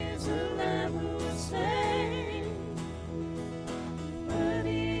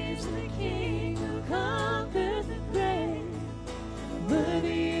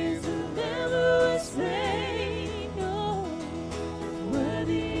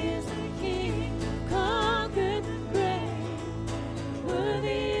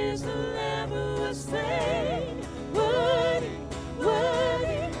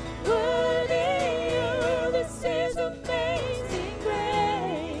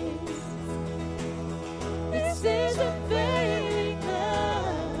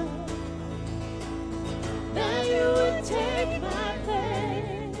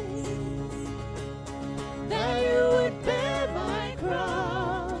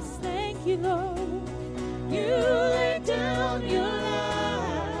low. You laid down your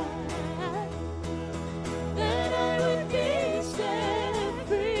life that I would be set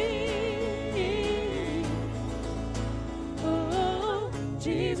free. Oh,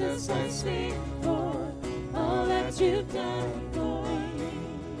 Jesus, I sing for all that you've done for me.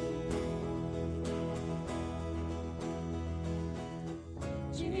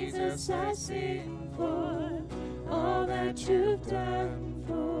 Jesus, I sing for all that you've done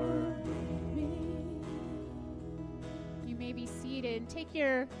for me. You may be seated. Take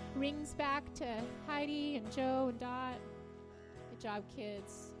your rings back to Heidi and Joe and Dot. Good job,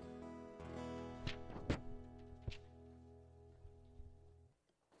 kids.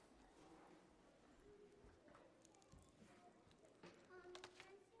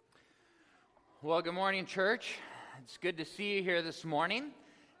 Well, good morning, church. It's good to see you here this morning.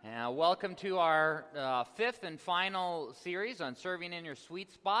 Welcome to our fifth and final series on serving in your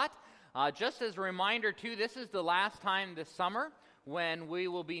sweet spot. Just as a reminder, too, this is the last time this summer when we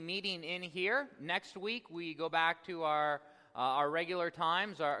will be meeting in here. Next week, we go back to our regular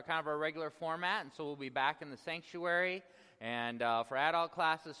times, our regular format, and so we'll be back in the sanctuary. And for adult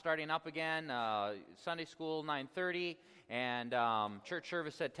classes starting up again, Sunday school 9:30, and church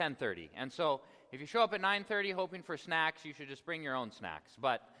service at 10:30. And so if you show up at 9:30 hoping for snacks, you should just bring your own snacks,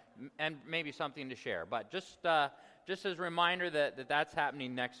 and maybe something to share. But just as a reminder that's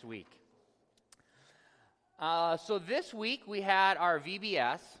happening next week. So this week we had our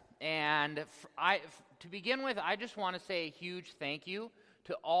VBS, and to begin with, I just want to say a huge thank you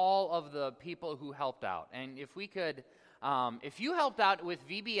to all of the people who helped out. And if we could, if you helped out with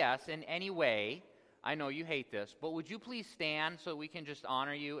VBS in any way, I know you hate this, but would you please stand so we can just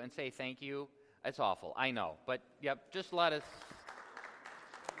honor you and say thank you? It's awful, I know, but yep, just let us.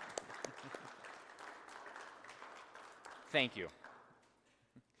 Thank you.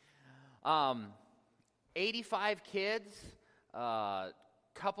 85 kids,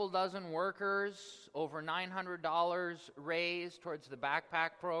 couple dozen workers, over $900 raised towards the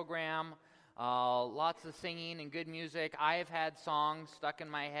backpack program, lots of singing and good music. I have had songs stuck in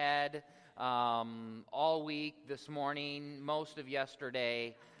my head all week, this morning, most of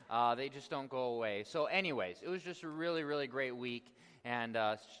yesterday. They just don't go away. So anyways, it was just a really, really great week and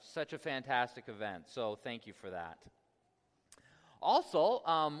such a fantastic event. So thank you for that. Also,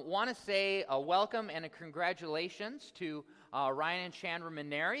 want to say a welcome and a congratulations to Ryan and Chandra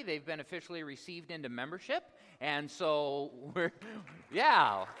Maneri. They've been officially received into membership. And so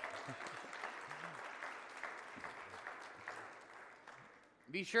yeah.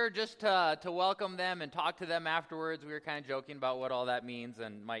 Be sure just to welcome them and talk to them afterwards. We were kind of joking about what all that means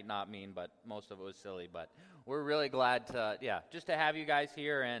and might not mean, but most of it was silly. But we're really glad just to have you guys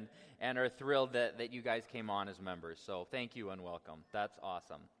here and are thrilled that you guys came on as members. So thank you and welcome. That's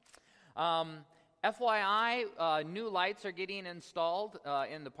awesome. FYI, new lights are getting installed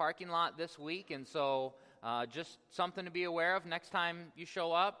in the parking lot this week, and so just something to be aware of. Next time you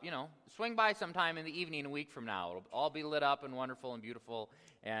show up, swing by sometime in the evening a week from now. It'll all be lit up and wonderful and beautiful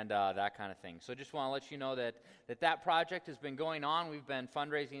and that kind of thing. So just want to let you know that project has been going on. We've been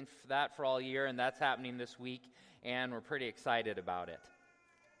fundraising for that for all year, and that's happening this week, and we're pretty excited about it.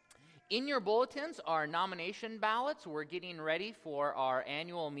 In your bulletins are nomination ballots. We're getting ready for our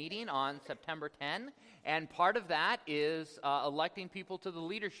annual meeting on September 10, and part of that is electing people to the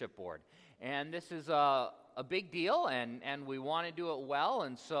leadership board. And this is a big deal, and we want to do it well,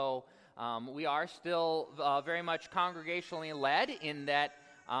 and so we are still very much congregationally led in that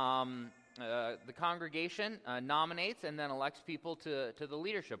the congregation nominates and then elects people to the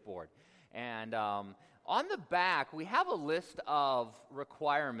leadership board. And on the back, we have a list of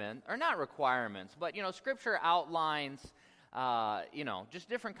requirements, or not requirements, but, Scripture outlines, just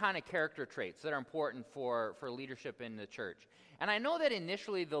different kind of character traits that are important for leadership in the church. And I know that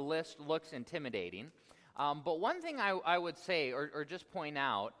initially the list looks intimidating, but one thing I would say, or just point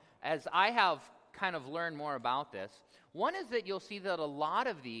out, as I have kind of learned more about this, one is that you'll see that a lot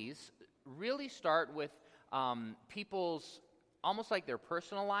of these really start with people's, almost like their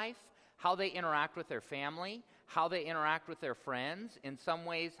personal life, how they interact with their family, how they interact with their friends, in some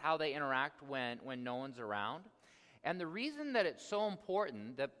ways how they interact when no one's around. And the reason that it's so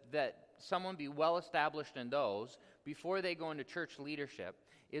important that someone be well established in those before they go into church leadership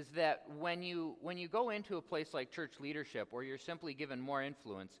is that when you go into a place like church leadership where you're simply given more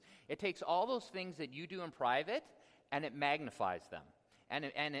influence, it takes all those things that you do in private and it magnifies them. And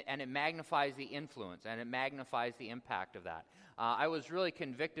it magnifies the influence, and it magnifies the impact of that. I was really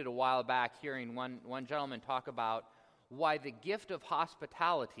convicted a while back hearing one gentleman talk about why the gift of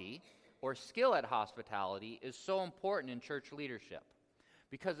hospitality or skill at hospitality is so important in church leadership.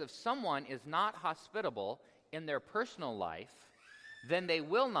 Because if someone is not hospitable in their personal life, then they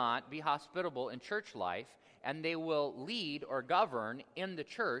will not be hospitable in church life, and they will lead or govern in the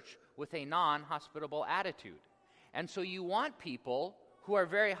church with a non-hospitable attitude. And so you want people who are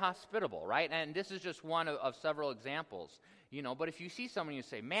very hospitable, right? And this is just one of several examples, But if you see someone, you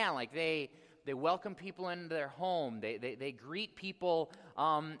say, man, like they welcome people into their home. They greet people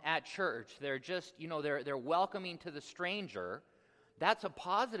at church. They're just, they're welcoming to the stranger. That's a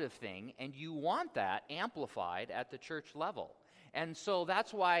positive thing, and you want that amplified at the church level. And so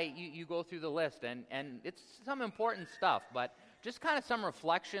that's why you go through the list, and it's some important stuff, but just kind of some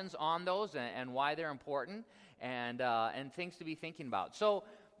reflections on those and why they're important and things to be thinking about. So,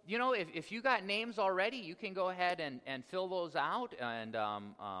 if you got names already, you can go ahead and fill those out, and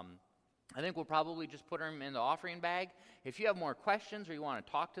I think we'll probably just put them in the offering bag. If you have more questions or you want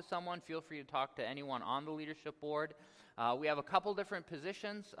to talk to someone, feel free to talk to anyone on the leadership board. We have a couple different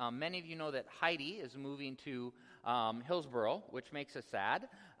positions. Many of you know that Heidi is moving to Hillsboro, which makes us sad.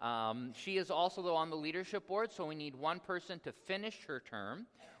 She is also, though, on the leadership board, so we need one person to finish her term.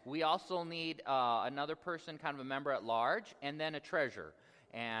 We also need another person, kind of a member at large, and then a treasurer.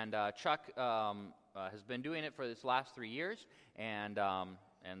 And Chuck has been doing it for this last 3 years, and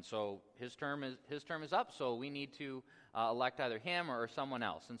so his term is up. So we need to elect either him or someone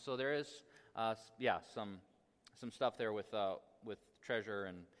else. And so there is, some stuff there with treasurer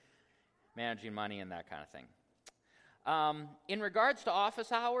and managing money and that kind of thing. In regards to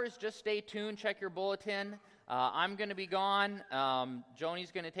office hours, just stay tuned. Check your bulletin. I'm going to be gone.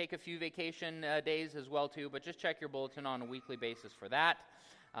 Joni's going to take a few vacation days as well, too, but just check your bulletin on a weekly basis for that.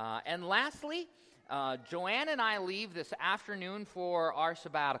 And lastly, Joanne and I leave this afternoon for our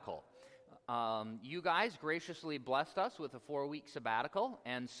sabbatical. You guys graciously blessed us with a 4-week sabbatical,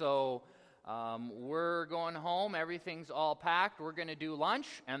 and so we're going home. Everything's all packed. We're going to do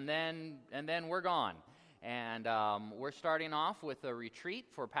lunch, and then we're gone. And we're starting off with a retreat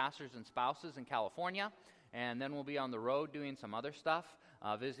for pastors and spouses in California, and then we'll be on the road doing some other stuff,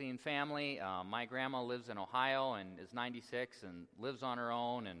 visiting family. My grandma lives in Ohio and is 96 and lives on her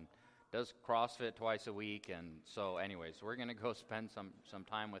own and does CrossFit twice a week. And so anyways, we're going to go spend some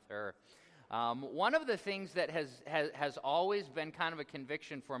time with her. One of the things that has always been kind of a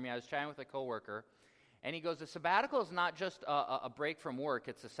conviction for me, I was chatting with a coworker, and he goes, a sabbatical is not just a break from work,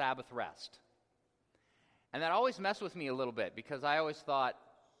 it's a Sabbath rest. And that always messed with me a little bit, because I always thought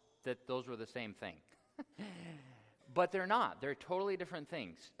that those were the same thing. But they're not. They're totally different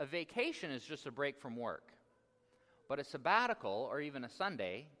things. A vacation is just a break from work. But a sabbatical, or even a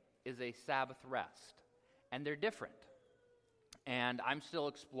Sunday, is a Sabbath rest. And they're different. And I'm still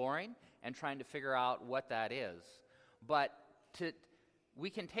exploring and trying to figure out what that is. But we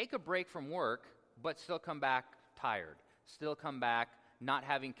can take a break from work, but still come back tired, still come back not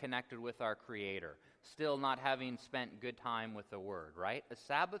having connected with our Creator, still not having spent good time with the Word, right? A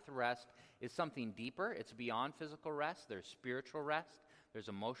Sabbath rest is something deeper. It's beyond physical rest. There's spiritual rest. There's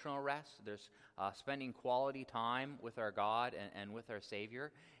emotional rest. There's spending quality time with our God and with our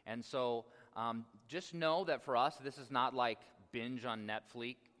Savior. And so just know that for us, this is not like binge on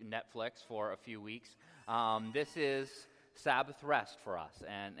Netflix for a few weeks. This is Sabbath rest for us,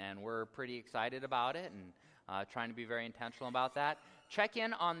 and we're pretty excited about it and trying to be very intentional about that. Check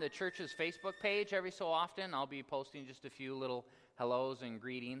in on the church's Facebook page every so often. I'll be posting just a few little hellos and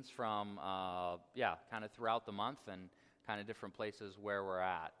greetings from, kind of throughout the month and kind of different places where we're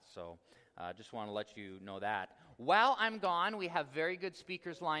at. So just want to let you know that. While I'm gone, we have very good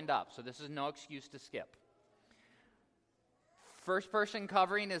speakers lined up, so this is no excuse to skip. First person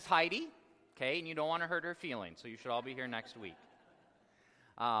covering is Heidi, okay, and you don't want to hurt her feelings, so you should all be here next week.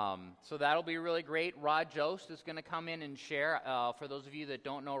 So that'll be really great. Rod Jost is going to come in and share. For those of you that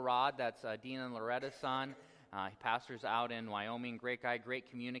don't know Rod, that's Dean and Loretta's son. He pastors out in Wyoming. Great guy, great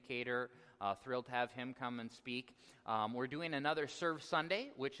communicator. Thrilled to have him come and speak. We're doing another Serve Sunday,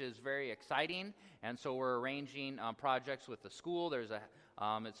 which is very exciting, and so we're arranging projects with the school.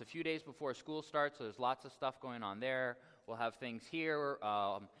 It's a few days before school starts, so there's lots of stuff going on there. We'll have things here.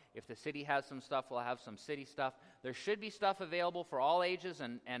 If the city has some stuff, we'll have some city stuff. There should be stuff available for all ages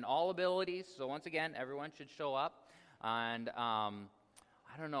and all abilities. So once again, everyone should show up. And I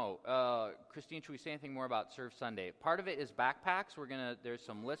don't know, Christine, should we say anything more about Serve Sunday? Part of it is backpacks. There's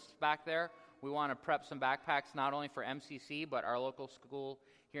some lists back there. We want to prep some backpacks not only for MCC, but our local school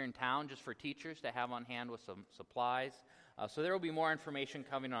here in town, just for teachers to have on hand with some supplies. So there will be more information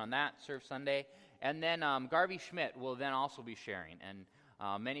coming on that, Serve Sunday. And then Garvey Schmidt will then also be sharing. And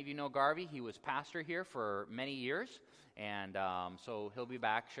many of you know Garvey. He was pastor here for many years. And so he'll be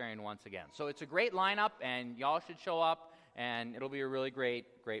back sharing once again. So it's a great lineup, and y'all should show up and it'll be a really great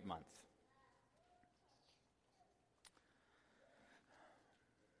month.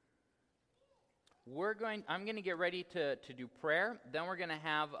 I'm going to get ready to do prayer. Then we're going to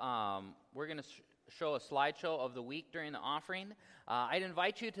have show a slideshow of the week during the offering. I'd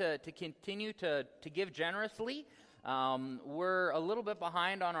invite you to continue to give generously. We're a little bit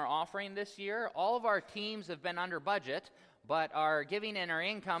behind on our offering this year. All of our teams have been under budget, but our giving and our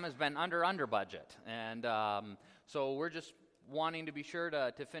income has been under budget. And so we're just wanting to be sure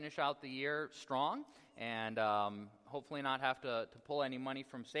to finish out the year strong and hopefully not have to pull any money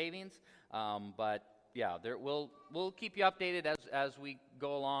from savings. But yeah, we'll keep you updated as we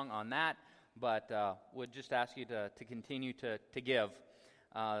go along on that. But would just ask you to continue to give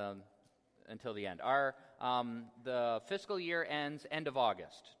until the end. The fiscal year ends end of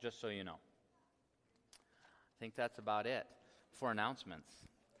August, just so you know. I think that's about it for announcements.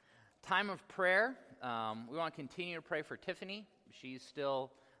 Time of prayer. We want to continue to pray for Tiffany. She's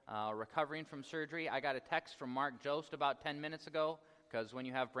still recovering from surgery. I got a text from Mark Jost about 10 minutes ago, because when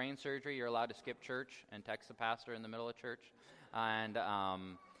you have brain surgery, you're allowed to skip church and text the pastor in the middle of church. And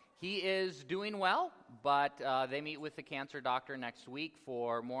he is doing well, but they meet with the cancer doctor next week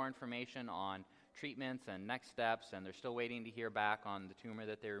for more information on treatments and next steps, and they're still waiting to hear back on the tumor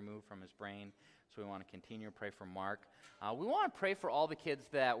that they removed from his brain. So we want to continue to pray for Mark. We want to pray for all the kids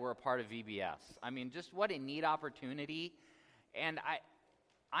that were a part of VBS. I mean, just what a neat opportunity. And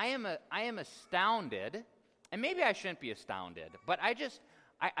I am astounded, and maybe I shouldn't be astounded, but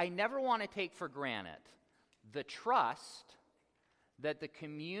I never want to take for granted the trust that the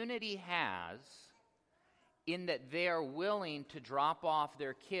community has in that they are willing to drop off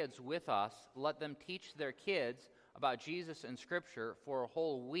their kids with us, let them teach their kids about Jesus and Scripture for a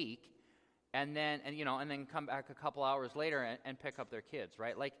whole week, and then come back a couple hours later and pick up their kids,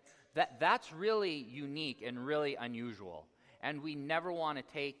 right? Like that's really unique and really unusual. And we never want to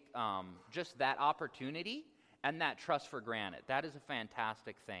take just that opportunity and that trust for granted. That is a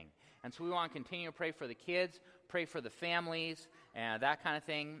fantastic thing. And so we want to continue to pray for the kids, pray for the families, and that kind of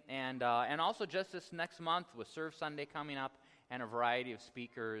thing. And also just this next month with Serve Sunday coming up and a variety of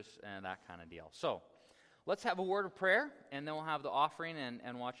speakers and that kind of deal. So let's have a word of prayer, and then we'll have the offering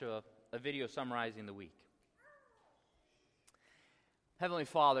and watch a video summarizing the week. Heavenly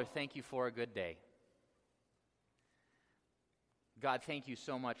Father, thank you for a good day. God, thank you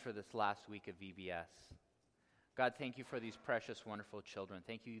so much for this last week of VBS. God, thank you for these precious, wonderful children.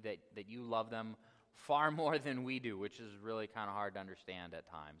 Thank you that you love them far more than we do, which is really kind of hard to understand at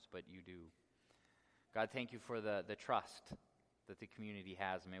times, but you do. God, thank you for the trust that the community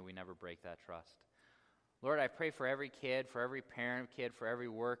has. May we never break that trust. Lord, I pray for every kid, for every parent of kid, for every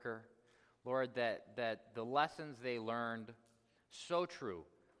worker, Lord, that the lessons they learned, so true,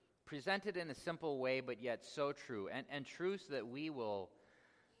 presented in a simple way, but yet so true, and truths that we will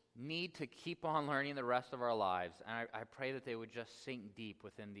need to keep on learning the rest of our lives. And I pray that they would just sink deep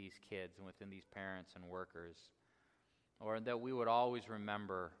within these kids and within these parents and workers, or that we would always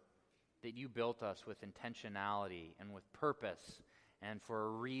remember that you built us with intentionality and with purpose and for a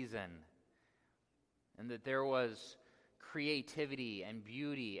reason, and that there was creativity and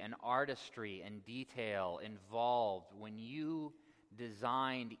beauty and artistry and detail involved when you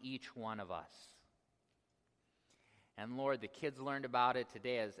designed each one of us. And Lord, the kids learned about it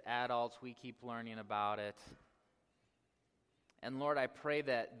today. As adults, we keep learning about it. And Lord, I pray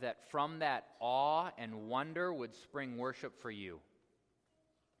that from that awe and wonder would spring worship for you.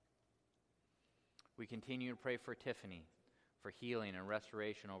 We continue to pray for Tiffany, for healing and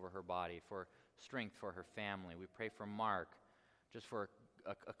restoration over her body, for strength for her family. We pray for Mark, just for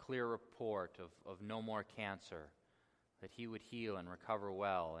a clear report of no more cancer, that he would heal and recover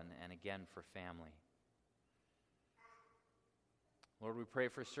well, and again for family. Lord, we pray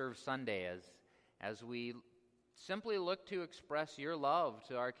for Serve Sunday as we simply look to express your love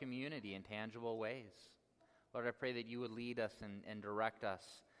to our community in tangible ways. Lord, I pray that you would lead us and direct us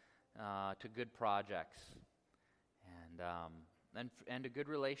to good projects and to good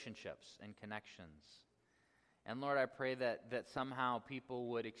relationships and connections. And Lord, I pray that somehow people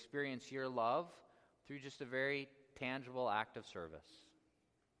would experience your love through just a very tangible act of service.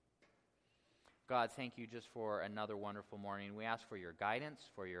 God, thank you just for another wonderful morning. We ask for your guidance,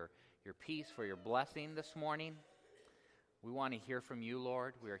 for your peace, for your blessing this morning. We want to hear from you,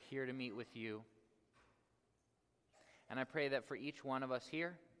 Lord. We are here to meet with you. And I pray that for each one of us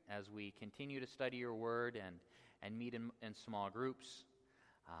here, as we continue to study your word and meet in small groups,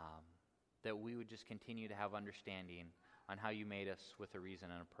 that we would just continue to have understanding on how you made us with a reason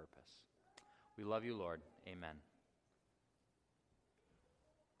and a purpose. We love you, Lord. Amen.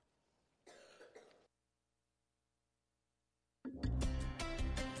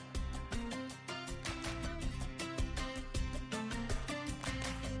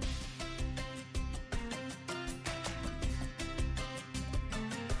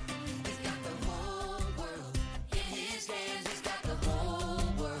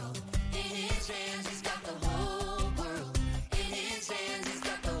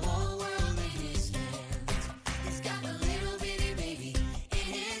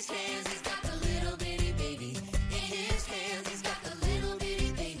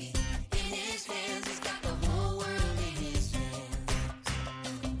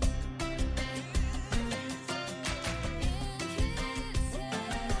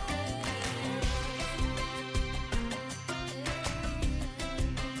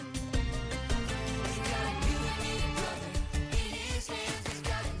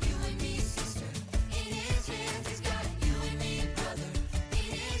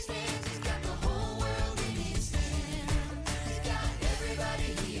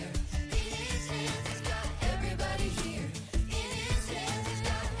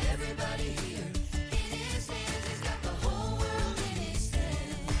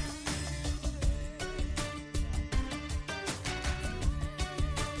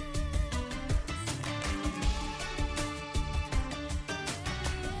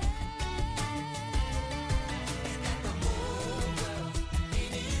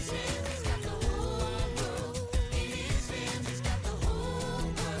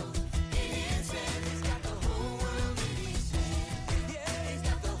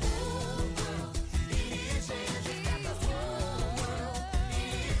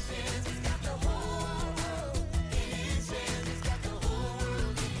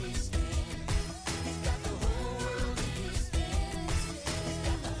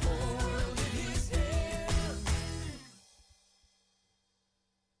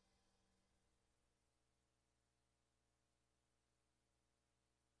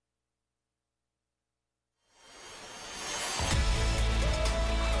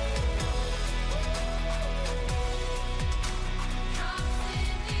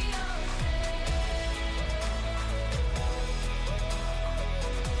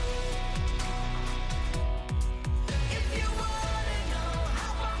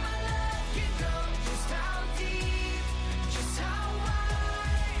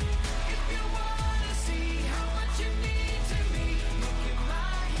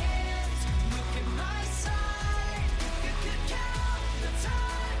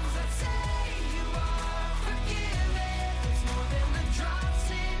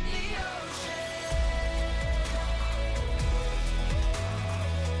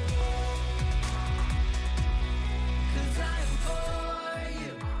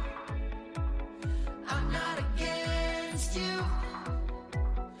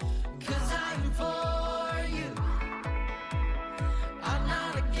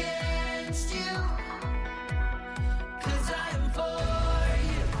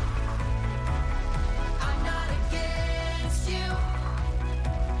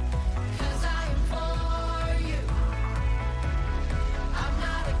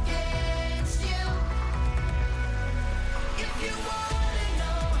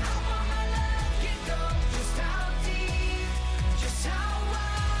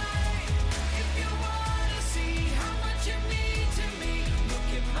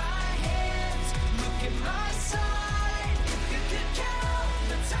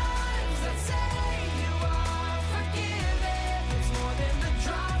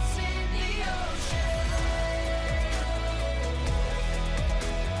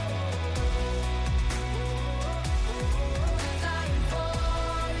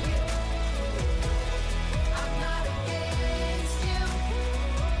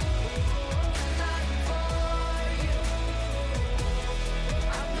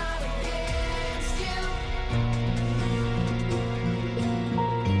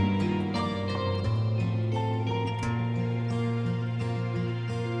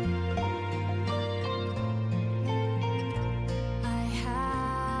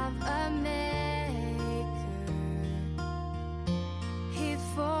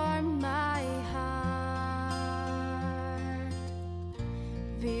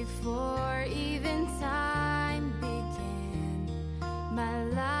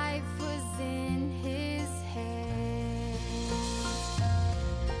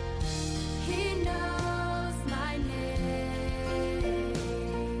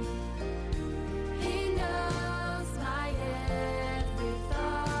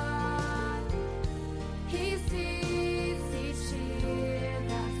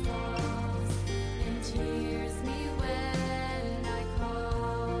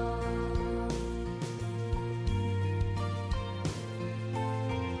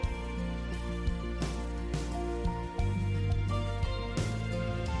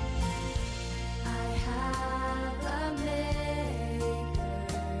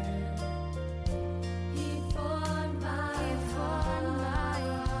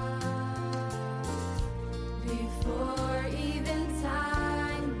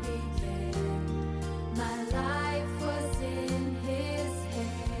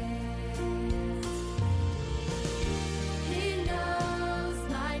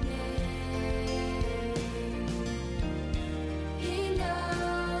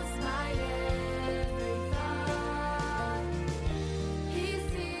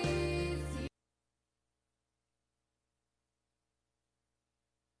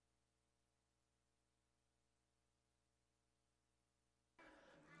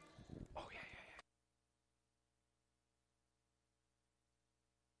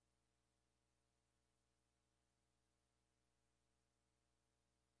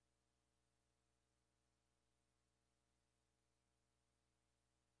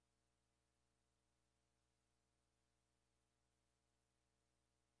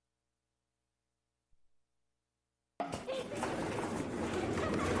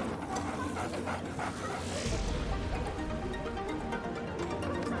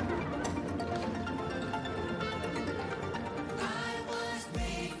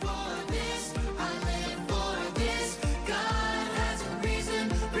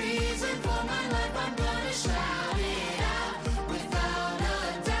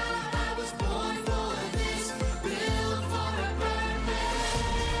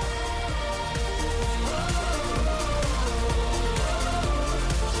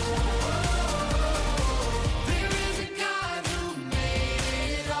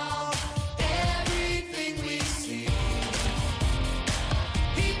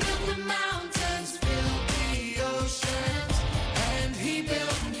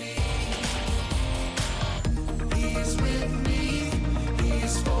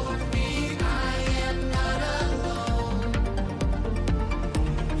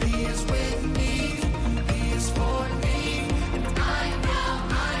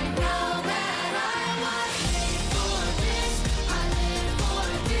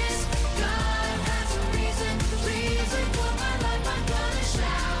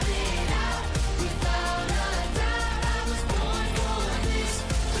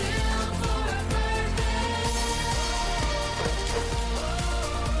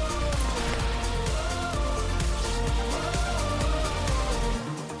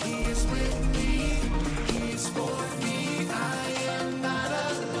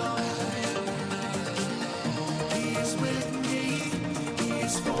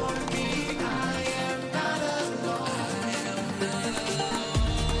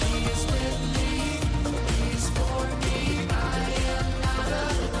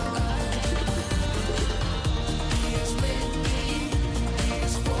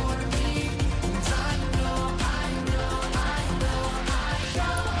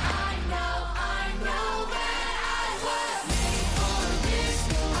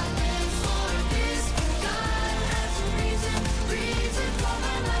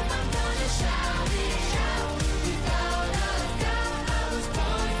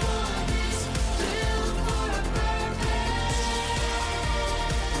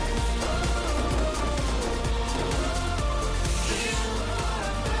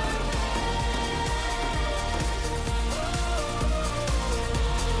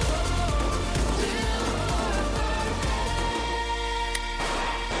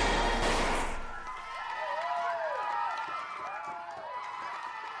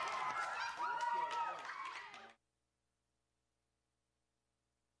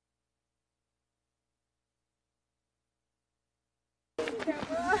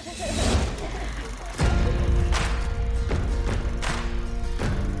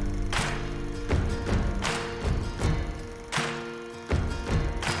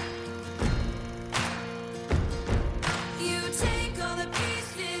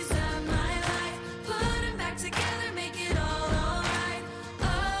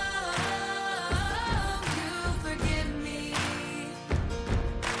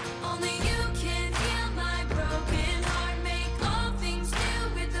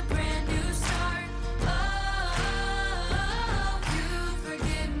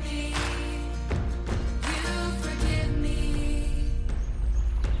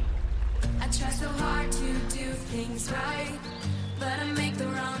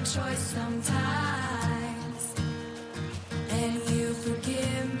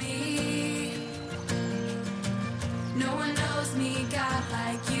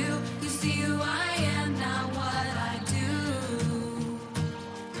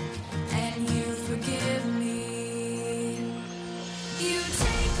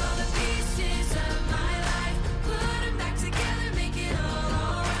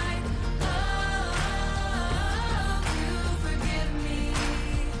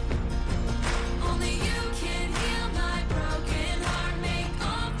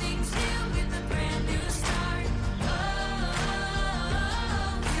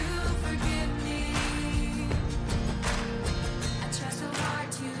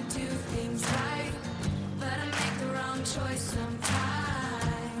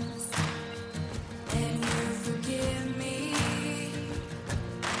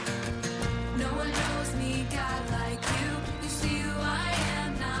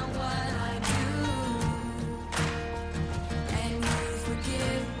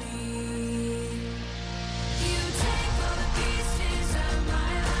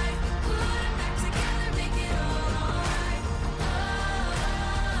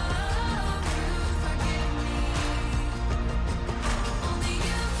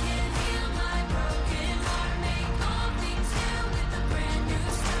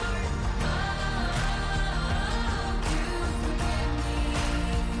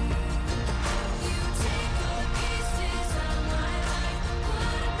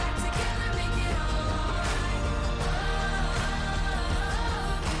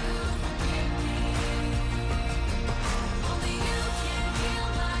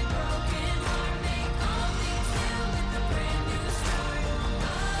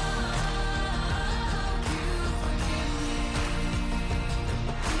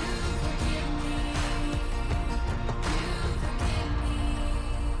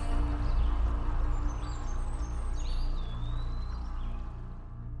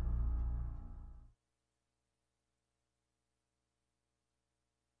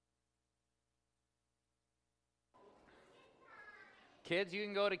 Kids, you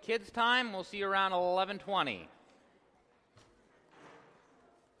can go to kids' time. We'll see you around 11:20.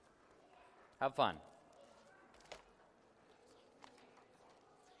 Have fun.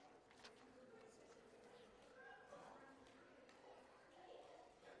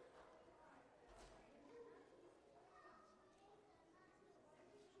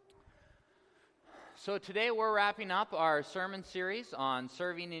 So today we're wrapping up our sermon series on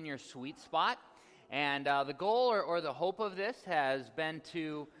serving in your sweet spot. And the goal or the hope of this has been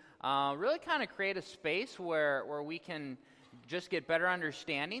to really kind of create a space where we can just get better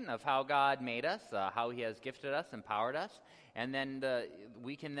understanding of how God made us, how He has gifted us, empowered us, and then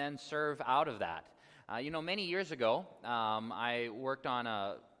we can then serve out of that. Many years ago, I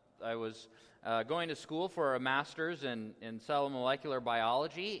was going to school for a master's in cell and molecular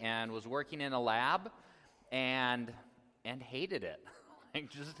biology and was working in a lab and hated it. You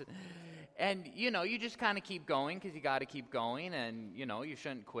just kind of keep going because you got to keep going, and, you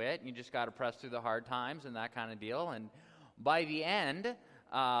shouldn't quit. You just got to press through the hard times and that kind of deal. And by the end,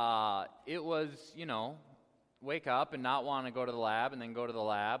 it was, wake up and not want to go to the lab, and then go to the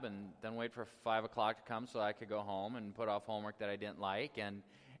lab, and then wait for 5 o'clock to come so I could go home and put off homework that I didn't like. And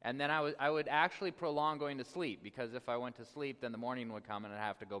then I would actually prolong going to sleep, because if I went to sleep, then the morning would come and I'd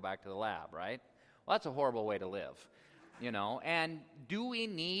have to go back to the lab, right? Well, that's a horrible way to live, And do we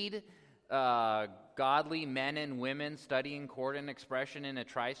need godly men and women studying chord expression in a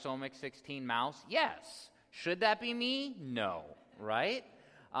trisomic 16 mouse? Yes. Should that be me? No, right?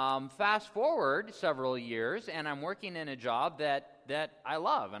 Fast forward several years, and I'm working in a job that I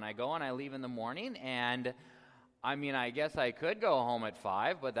love, and I go and I leave in the morning, and I guess I could go home at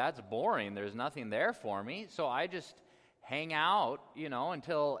 5, but that's boring. There's nothing there for me, so I just hang out,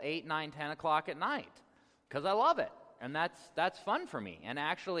 until 8, 9, 10 o'clock at night, because I love it, and that's fun for me. And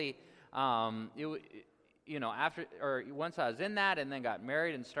actually, once I was in that and then got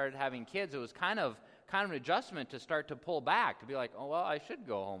married and started having kids, it was kind of an adjustment to start to pull back, to be like, oh, well, I should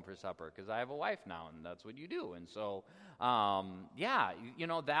go home for supper because I have a wife now, and that's what you do. And so, that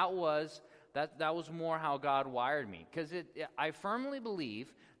was more how God wired me, because I firmly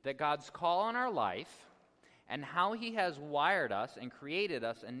believe that God's call on our life and how he has wired us and created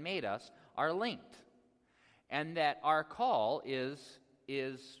us and made us are linked, and that our call is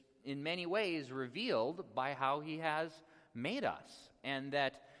in many ways revealed by how he has made us, and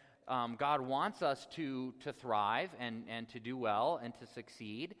that God wants us to thrive and to do well and to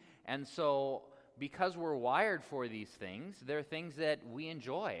succeed. And so because we're wired for these things, they're things that we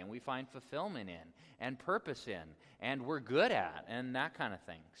enjoy and we find fulfillment in and purpose in and we're good at and that kind of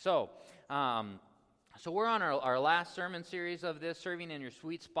thing. So we're on our last sermon series of this, Serving in Your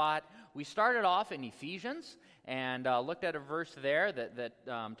Sweet Spot. We started off in Ephesians and looked at a verse there that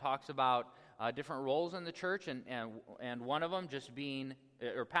talks about different roles in the church, and one of them just being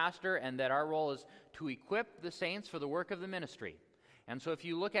pastor, and that our role is to equip the saints for the work of the ministry. And so if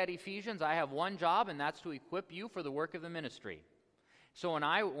you look at Ephesians, I have one job, and that's to equip you for the work of the ministry. So when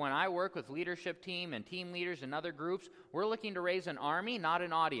I work with leadership team and team leaders and other groups, we're looking to raise an army, not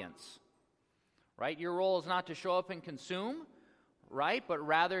an audience. Right? Your role is not to show up and consume, right? But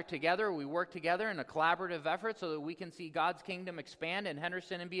rather together, we work together in a collaborative effort so that we can see God's kingdom expand in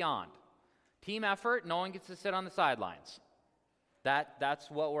Henderson and beyond. Team effort, no one gets to sit on the sidelines. That's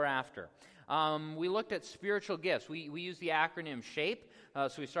what we're after. We looked at spiritual gifts. We use the acronym SHAPE.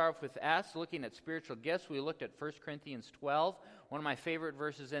 So we start off with S, looking at spiritual gifts. We looked at 1 Corinthians 12, one of my favorite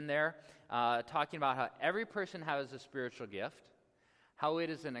verses in there, talking about how every person has a spiritual gift, how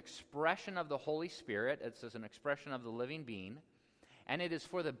it is an expression of the Holy Spirit, it's an expression of the living being, and it is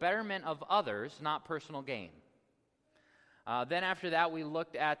for the betterment of others, not personal gain. Then after that, we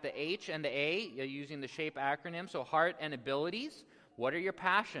looked at the H and the A, using the SHAPE acronym, so heart and abilities. What are your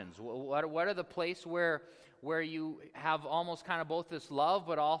passions? What are the place where you have almost kind of both this love,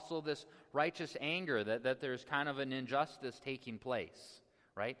 but also this righteous anger, that there's kind of an injustice taking place,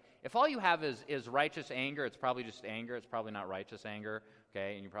 right? If all you have is righteous anger, it's probably just anger. It's probably not righteous anger,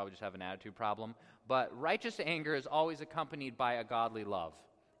 okay? And you probably just have an attitude problem. But righteous anger is always accompanied by a godly love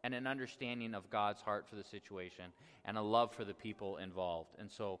and an understanding of God's heart for the situation and a love for the people involved.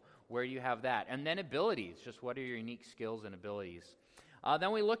 And so where do you have that? And then abilities, just what are your unique skills and abilities?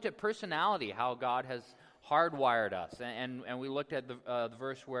 Then we looked at personality, how God has hardwired us. And we looked at the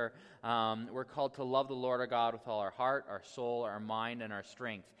verse where we're called to love the Lord our God with all our heart, our soul, our mind, and our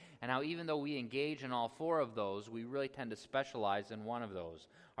strength. And how even though we engage in all four of those, we really tend to specialize in one of those.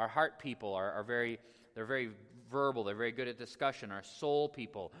 Our heart people are very verbal. They're very good at discussion. Our soul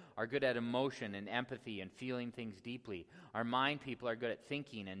people are good at emotion and empathy and feeling things deeply. Our mind people are good at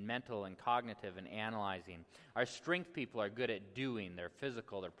thinking and mental and cognitive and analyzing. Our strength people are good at doing. They're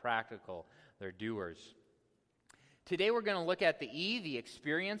physical, they're practical, they're doers. Today we're going to look at the E, the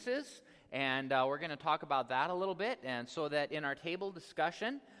experiences, and we're going to talk about that a little bit, and so that in our table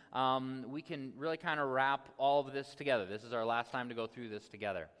discussion, we can really kind of wrap all of this together. This is our last time to go through this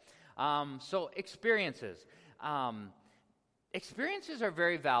together. So experiences. Experiences are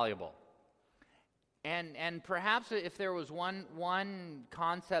very valuable. And perhaps if there was one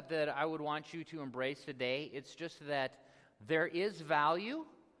concept that I would want you to embrace today, it's just that there is value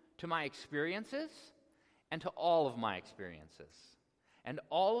to my experiences and to all of my experiences. And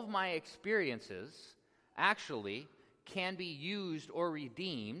all of my experiences actually can be used or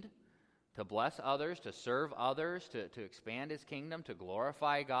redeemed to bless others, to serve others, to expand his kingdom, to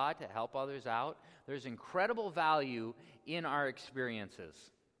glorify God, to help others out. There's incredible value in our experiences.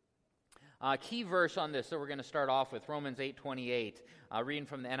 Key verse on this that we're going to start off with, Romans 8:28, reading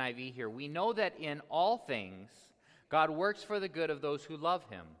from the NIV here. We know that in all things God works for the good of those who love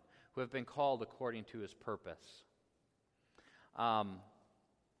him, who have been called according to his purpose.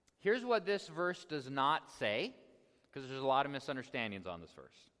 Here's what this verse does not say, because there's a lot of misunderstandings on this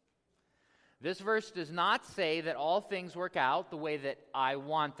verse. This verse does not say that all things work out the way that I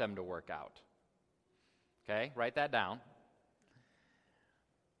want them to work out. Okay, write that down.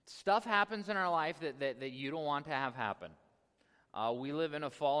 Stuff happens in our life that you don't want to have happen. We live in a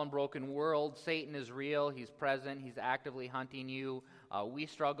fallen, broken world. Satan is real. He's present. He's actively hunting you. We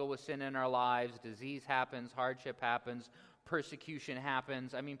struggle with sin in our lives. Disease happens. Hardship happens. Persecution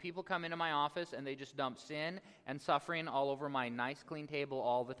happens. I mean, people come into my office and they just dump sin and suffering all over my nice, clean table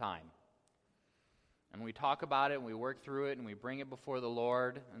all the time. And we talk about it, and we work through it, and we bring it before the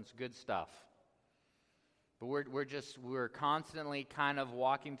Lord, and it's good stuff. But we're constantly kind of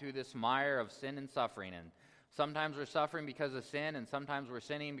walking through this mire of sin and suffering, and Sometimes we're suffering because of sin, and sometimes we're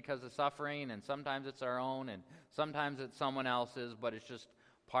sinning because of suffering, and sometimes it's our own, and sometimes it's someone else's, but it's just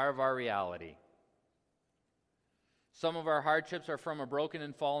part of our reality. Some of our hardships are from a broken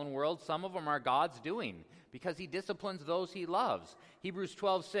and fallen world. Some of them are God's doing because he disciplines those he loves. Hebrews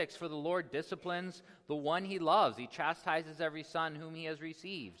 12:6, for the Lord disciplines the one he loves. He chastises every son whom he has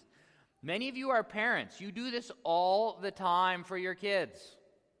received. Many of you are parents. You do this all the time for your kids.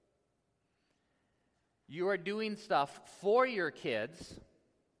 You are doing stuff for your kids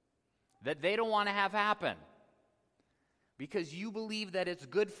that they don't want to have happen because you believe that it's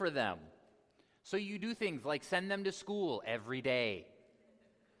good for them. So you do things like send them to school every day.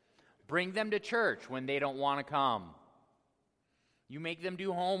 Bring them to church when they don't want to come. You make them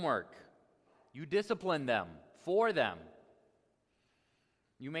do homework. You discipline them for them.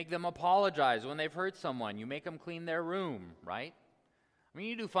 You make them apologize when they've hurt someone. You make them clean their room, right? I mean,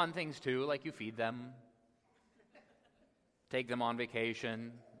 you do fun things too, like you feed them, take them on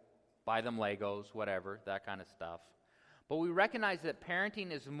vacation, buy them Legos, whatever, that kind of stuff. But we recognize that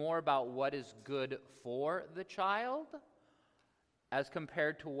parenting is more about what is good for the child as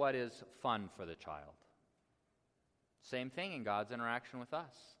compared to what is fun for the child. Same thing in God's interaction with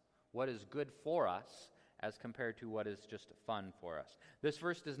us. What is good for us as compared to what is just fun for us. This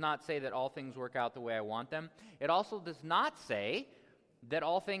verse does not say that all things work out the way I want them. It also does not say that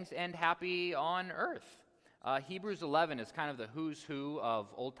all things end happy on earth. Hebrews 11 is kind of the who's who of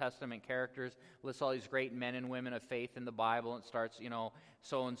Old Testament characters. Lists all these great men and women of faith in the Bible. It starts,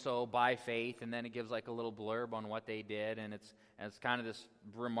 so-and-so by faith, and then it gives like a little blurb on what they did, and it's kind of this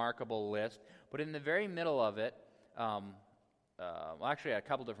remarkable list. But in the very middle of it, actually at a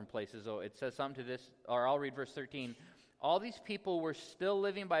couple different places, it says something to this, or I'll read verse 13. All these people were still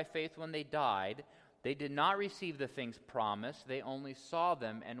living by faith when they died. They did not receive the things promised. They only saw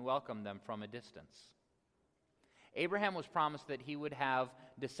them and welcomed them from a distance. Abraham was promised that he would have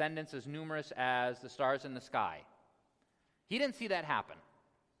descendants as numerous as the stars in the sky. He didn't see that happen,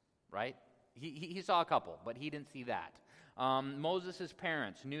 right? He saw a couple, but he didn't see that. Moses'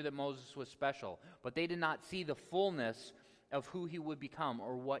 parents knew that Moses was special, but they did not see the fullness of who he would become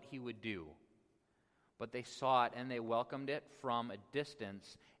or what he would do. But they saw it and they welcomed it from a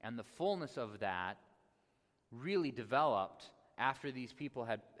distance, and the fullness of that really developed after these people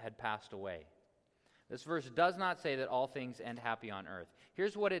had passed away. This verse does not say that all things end happy on earth.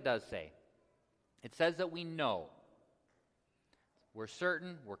 Here's what it does say. It says that we know. We're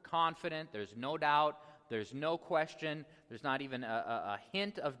certain, we're confident, there's no doubt, there's no question, there's not even a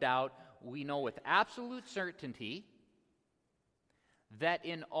hint of doubt. We know with absolute certainty that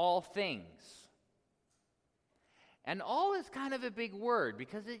in all things. And all is kind of a big word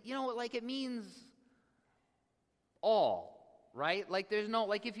because it means all, right? Like there's no,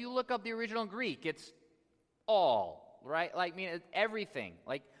 like if you look up the original Greek, it's all, right? Like, it's everything.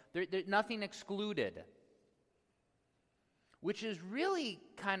 Like, there's nothing excluded. Which is really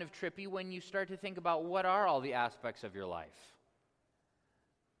kind of trippy when you start to think about what are all the aspects of your life.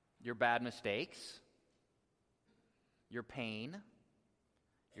 Your bad mistakes, your pain,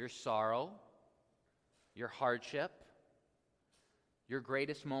 your sorrow, your hardship, your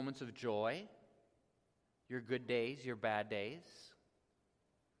greatest moments of joy, your good days, your bad days.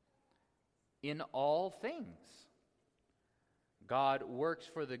 In all things, God works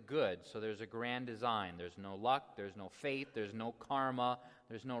for the good, so there's a grand design. There's no luck, there's no fate, there's no karma,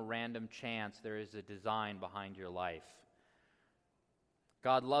 there's no random chance. There is a design behind your life.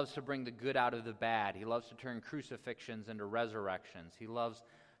 God loves to bring the good out of the bad. He loves to turn crucifixions into resurrections. He loves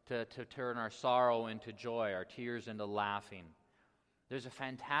to turn our sorrow into joy, our tears into laughing. There's a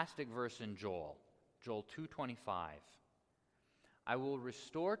fantastic verse in Joel 2:25. I will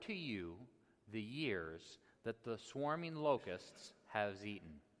restore to you the years that the swarming locusts have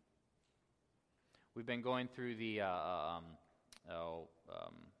eaten. We've been going through the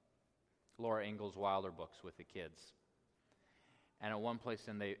Laura Ingalls Wilder books with the kids. And at one place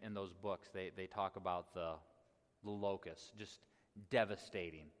in those books, they talk about the locusts just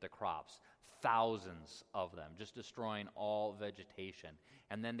devastating the crops. Thousands of them, just destroying all vegetation.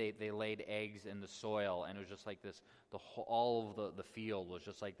 And then they laid eggs in the soil, and it was just like this, all of the field was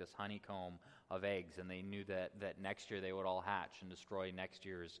just like this honeycomb of eggs, and they knew that next year they would all hatch and destroy next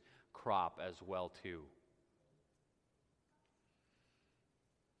year's crop as well too.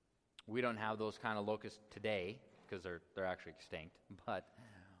 We don't have those kind of locusts today, because they're actually extinct, but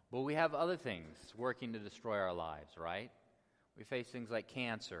we have other things working to destroy our lives, right? We face things like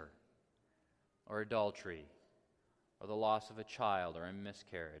cancer, or adultery, or the loss of a child, or a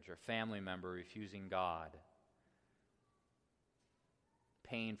miscarriage, or family member refusing God.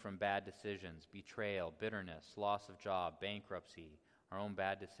 pain from bad decisions, betrayal, bitterness, loss of job, bankruptcy, our own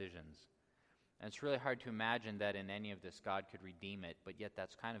bad decisions. And it's really hard to imagine that in any of this God could redeem it, but yet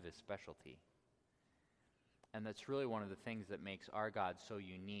that's kind of his specialty. And that's really one of the things that makes our God so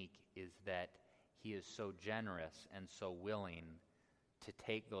unique, is that he is so generous and so willing to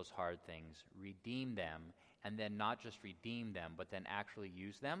take those hard things, redeem them, and then not just redeem them, but then actually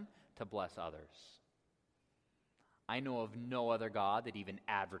use them to bless others. I know of no other God that even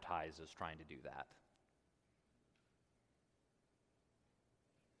advertises trying to do that.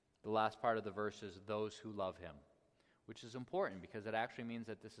 The last part of the verse is those who love him, which is important because it actually means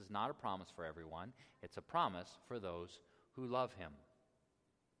that this is not a promise for everyone. It's a promise for those who love him.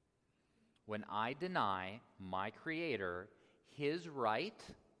 When I deny my Creator his right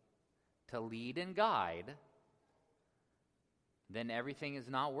to lead and guide, then everything is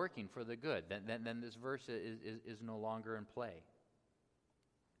not working for the good. Then this verse is no longer in play.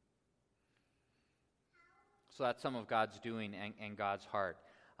 So that's some of God's doing and God's heart.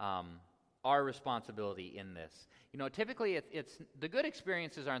 Our responsibility in this. Typically it's the good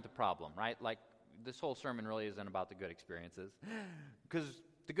experiences aren't the problem, right? Like this whole sermon really isn't about the good experiences, because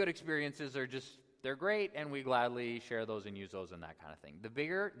the good experiences are just, they're great, and we gladly share those and use those and that kind of thing. The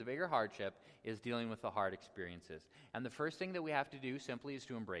bigger hardship is dealing with the hard experiences. And the first thing that we have to do simply is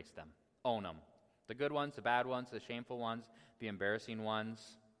to embrace them, own them. The good ones, the bad ones, the shameful ones, the embarrassing ones.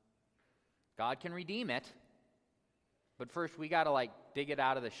 God can redeem it, but first we got to dig it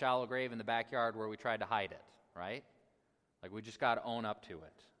out of the shallow grave in the backyard where we tried to hide it, right? We just got to own up to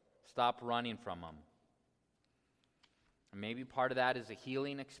it. Stop running from them. And maybe part of that is a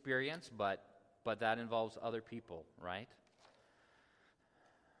healing experience, but that involves other people, right?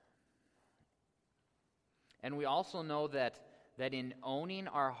 And we also know that in owning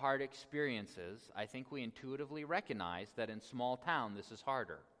our hard experiences, I think we intuitively recognize that in small town this is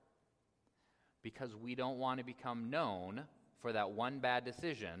harder, because we don't want to become known for that one bad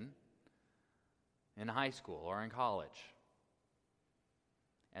decision in high school or in college.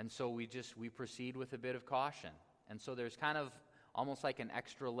 And so we proceed with a bit of caution. And so there's kind of almost like an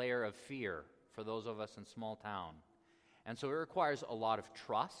extra layer of fear for those of us in small town. And so it requires a lot of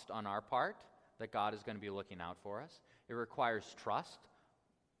trust on our part that God is going to be looking out for us. It requires trust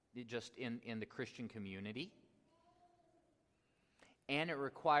just in the Christian community. And it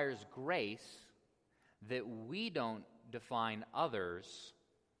requires grace that we don't define others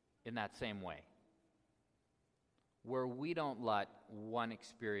in that same way, where we don't let one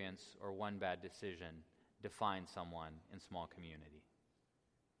experience or one bad decision define someone in small community.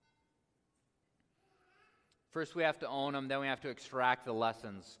 First, we have to own them, then we have to extract the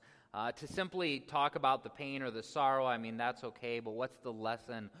lessons. To simply talk about the pain or the sorrow, that's okay, but what's the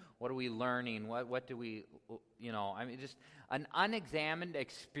lesson? What are we learning? What do we, just an unexamined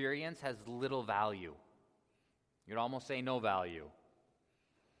experience has little value. You'd almost say no value.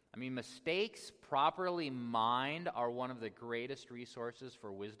 Mistakes properly mined are one of the greatest resources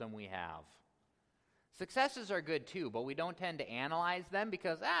for wisdom we have. Successes are good too, but we don't tend to analyze them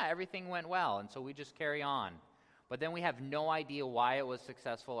because, everything went well, and so we just carry on. But then we have no idea why it was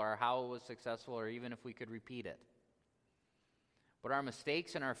successful or how it was successful or even if we could repeat it. But our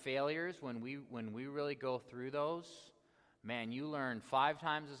mistakes and our failures, when we really go through those, man, you learn 5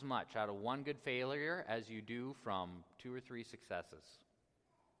 times as much out of one good failure as you do from 2 or 3 successes.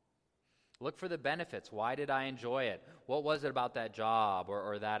 Look for the benefits. Why did I enjoy it? What was it about that job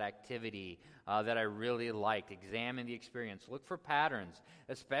or that activity that I really liked? Examine the experience. Look for patterns,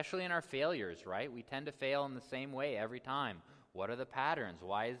 especially in our failures, right? We tend to fail in the same way every time. What are the patterns?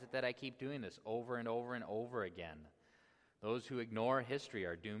 Why is it that I keep doing this over and over and over again? Those who ignore history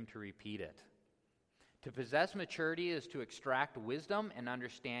are doomed to repeat it. To possess maturity is to extract wisdom and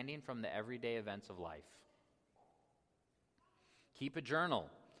understanding from the everyday events of life. Keep a journal.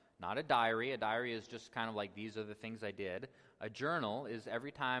 Not a diary. A diary is just kind of like, these are the things I did. A journal is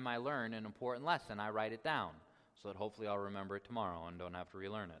every time I learn an important lesson, I write it down so that hopefully I'll remember it tomorrow and don't have to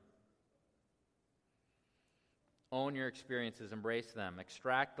relearn it. Own your experiences, embrace them,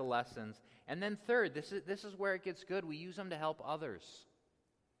 extract the lessons. And then third, this is where it gets good. We use them to help others.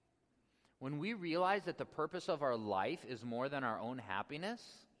 When we realize that the purpose of our life is more than our own happiness,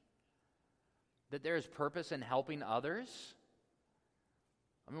 that there is purpose in helping others,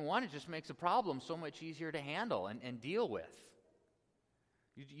 one, it just makes a problem so much easier to handle and deal with.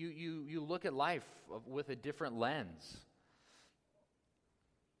 You look at life with a different lens.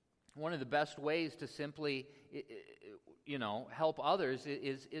 One of the best ways to simply, help others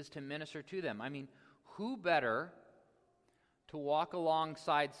is to minister to them. Who better to walk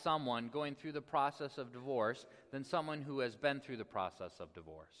alongside someone going through the process of divorce than someone who has been through the process of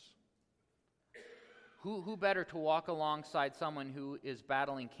divorce? Who better to walk alongside someone who is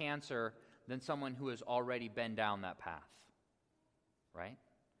battling cancer than someone who has already been down that path? Right?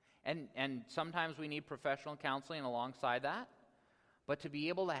 And sometimes we need professional counseling alongside that. But to be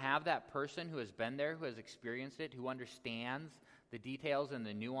able to have that person who has been there, who has experienced it, who understands the details and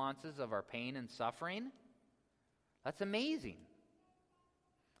the nuances of our pain and suffering, that's amazing.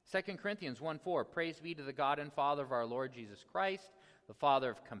 2 Corinthians 1:4, praise be to the God and Father of our Lord Jesus Christ, the Father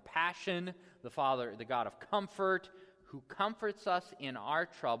of compassion, the God of comfort, who comforts us in our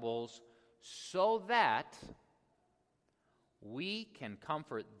troubles, so that we can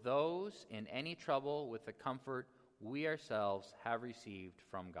comfort those in any trouble with the comfort we ourselves have received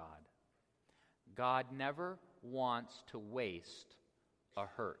from God. God never wants to waste a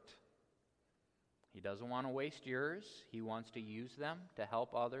hurt. He doesn't want to waste yours. He wants to use them to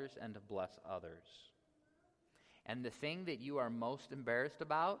help others and to bless others. And the thing that you are most embarrassed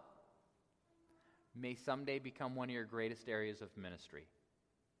about may someday become one of your greatest areas of ministry.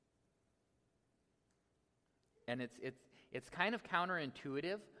 And it's kind of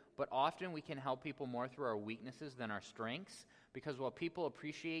counterintuitive, but often we can help people more through our weaknesses than our strengths, because while people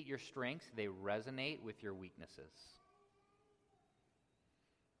appreciate your strengths, they resonate with your weaknesses.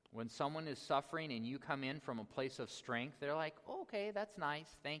 When someone is suffering and you come in from a place of strength, they're like, oh, okay, that's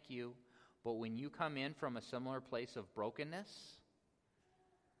nice, thank you. But when you come in from a similar place of brokenness,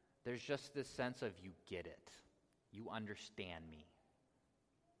 there's just this sense of you get it. You understand me.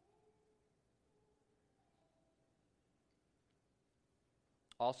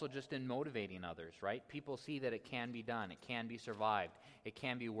 Also just in motivating others, right? People see that it can be done, it can be survived, it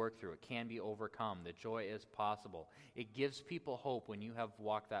can be worked through, it can be overcome, the joy is possible. It gives people hope when you have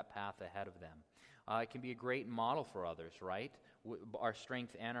walked that path ahead of them. It can be a great model for others, right? Our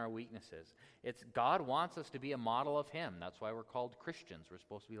strength and our weaknesses. God wants us to be a model of Him. That's why we're called Christians. We're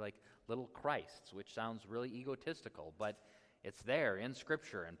supposed to be like little Christs, which sounds really egotistical, but it's there in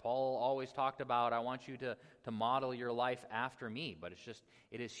Scripture. And Paul always talked about, I want you to model your life after me. But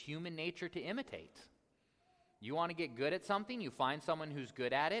it is human nature to imitate. You want to get good at something, you find someone who's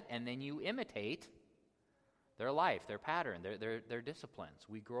good at it, and then you imitate their life, their pattern, their disciplines.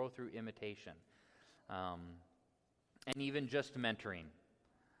 We grow through imitation. And even just mentoring.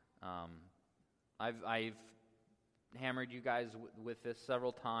 I've hammered you guys with this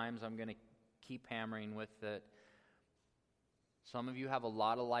several times. I'm going to keep hammering with it. Some of you have a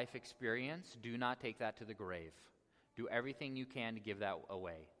lot of life experience. Do not take that to the grave. Do everything you can to give that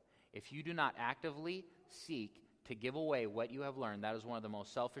away. If you do not actively seek to give away what you have learned, that is one of the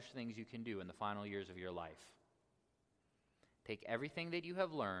most selfish things you can do in the final years of your life. Take everything that you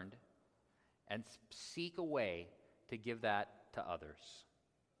have learned and seek a way to give that to others.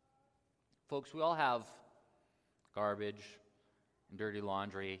 Folks, we all have garbage and dirty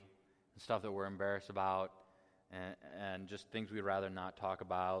laundry and stuff that we're embarrassed about and just things we'd rather not talk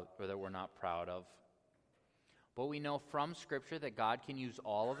about or that we're not proud of. But we know from Scripture that God can use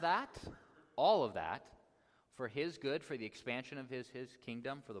all of that, for His good, for the expansion of His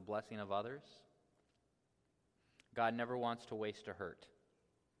kingdom, for the blessing of others. God never wants to waste a hurt.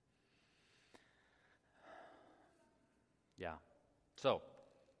 Yeah. So,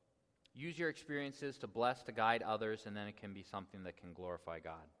 use your experiences to bless, to guide others, and then it can be something that can glorify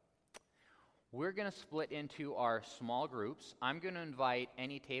God. We're going to split into our small groups. I'm going to invite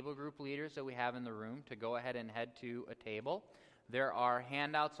any table group leaders that we have in the room to go ahead and head to a table. There are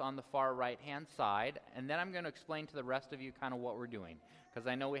handouts on the far right-hand side, and then I'm going to explain to the rest of you kind of what we're doing, because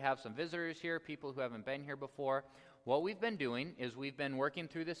I know we have some visitors here, people who haven't been here before. What we've been doing is we've been working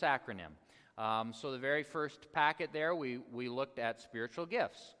through this acronym. So the very first packet there, we looked at spiritual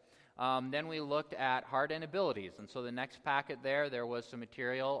gifts. Then we looked at heart and abilities. And so the next packet there was some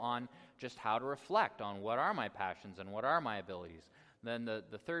material on just how to reflect on what are my passions and what are my abilities. Then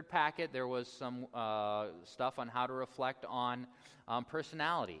the third packet, there was some stuff on how to reflect on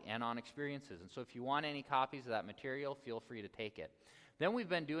personality and on experiences. And so if you want any copies of that material, feel free to take it. Then we've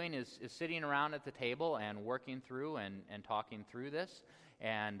been doing is sitting around at the table and working through and talking through this.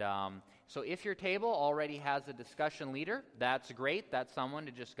 And so if your table already has a discussion leader, that's great. That's someone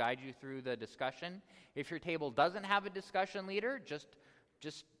to just guide you through the discussion. If your table doesn't have a discussion leader, just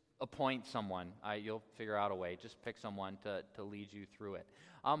appoint someone. You'll figure out a way. Just pick someone to lead you through it.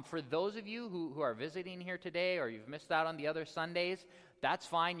 For those of you who are visiting here today or you've missed out on the other Sundays, that's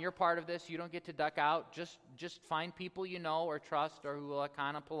fine. You're part of this. You don't get to duck out. Just find people you know or trust or who are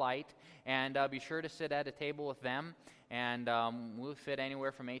kind of polite, and be sure to sit at a table with them. And we'll fit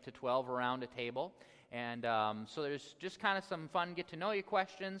anywhere from 8 to 12 around a table. And so there's just kind of some fun get-to-know-you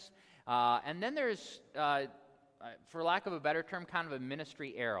questions. And then there's, for lack of a better term, kind of a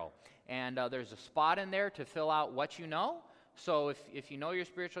ministry arrow. And there's a spot in there to fill out what you know. So if you know your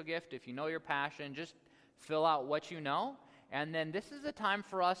spiritual gift, if you know your passion, just fill out what you know. And then this is a time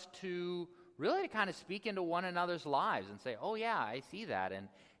for us to really kind of speak into one another's lives and say, oh yeah, I see that. And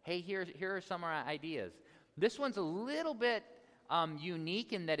hey, here are some of our ideas. This one's a little bit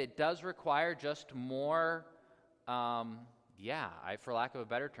unique in that it does require just more, for lack of a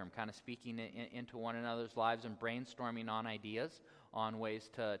better term, kind of speaking into one another's lives and brainstorming on ideas on ways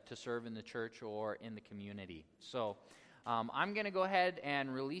to serve in the church or in the community. So I'm going to go ahead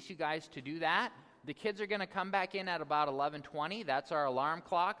and release you guys to do that. The kids are going to come back in at about 11:20. That's our alarm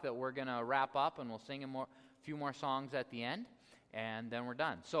clock that we're going to wrap up, and we'll sing a few more songs at the end, and then we're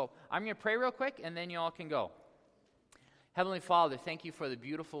done. So I'm going to pray real quick, and then you all can go. Heavenly Father, thank you for the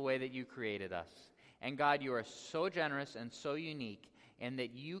beautiful way that you created us. And God, you are so generous and so unique in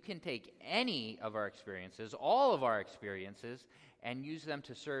that you can take any of our experiences, all of our experiences, and use them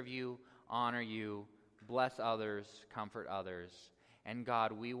to serve you, honor you, bless others, comfort others. And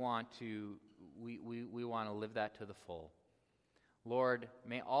God, we want to live that to the full. Lord,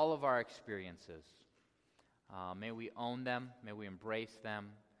 may all of our experiences, may we own them, may we embrace them,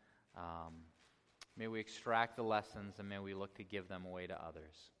 may we extract the lessons, and may we look to give them away to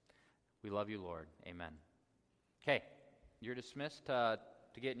others. We love you, Lord. Amen. Okay, you're dismissed to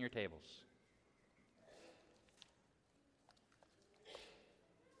get in your tables.